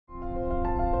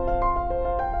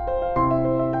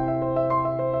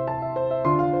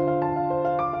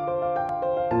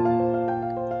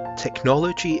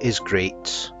Technology is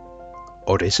great,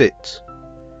 or is it?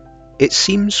 It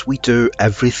seems we do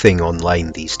everything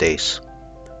online these days.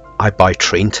 I buy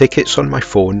train tickets on my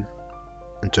phone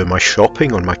and do my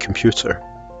shopping on my computer.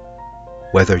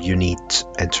 Whether you need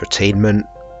entertainment,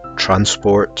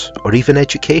 transport, or even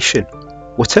education,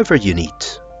 whatever you need,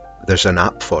 there's an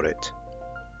app for it.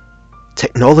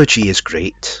 Technology is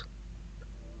great,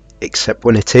 except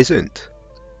when it isn't.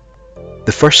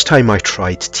 The first time I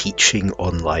tried teaching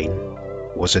online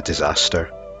was a disaster.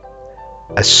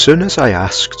 As soon as I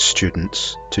asked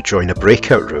students to join a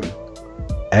breakout room,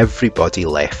 everybody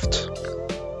left.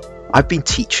 I've been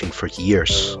teaching for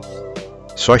years,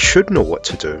 so I should know what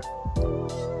to do.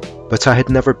 But I had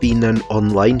never been an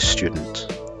online student,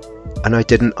 and I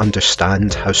didn't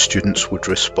understand how students would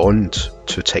respond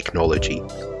to technology.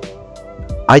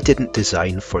 I didn't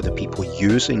design for the people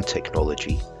using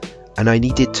technology, and I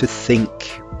needed to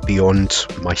think beyond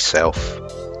myself.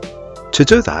 To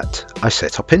do that, I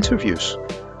set up interviews.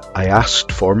 I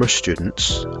asked former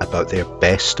students about their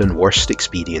best and worst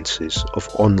experiences of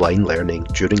online learning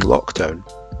during lockdown.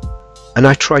 And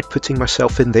I tried putting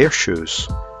myself in their shoes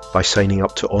by signing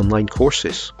up to online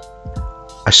courses.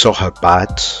 I saw how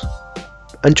bad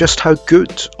and just how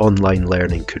good online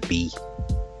learning could be.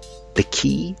 The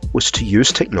key was to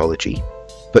use technology,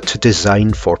 but to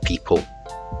design for people.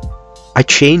 I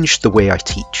changed the way I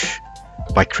teach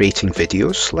by creating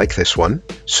videos like this one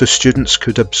so students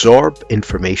could absorb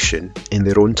information in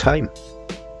their own time.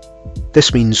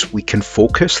 This means we can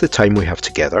focus the time we have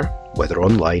together, whether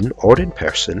online or in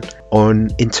person, on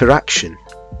interaction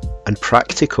and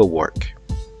practical work.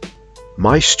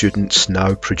 My students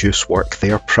now produce work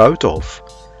they are proud of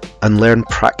and learn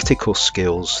practical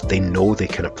skills they know they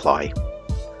can apply.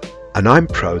 And I'm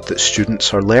proud that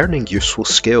students are learning useful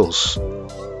skills,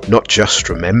 not just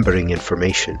remembering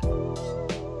information.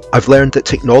 I've learned that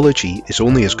technology is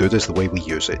only as good as the way we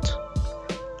use it.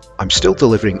 I'm still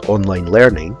delivering online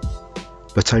learning,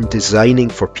 but I'm designing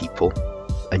for people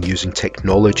and using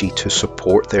technology to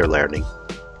support their learning.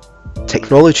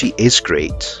 Technology is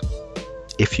great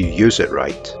if you use it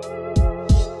right.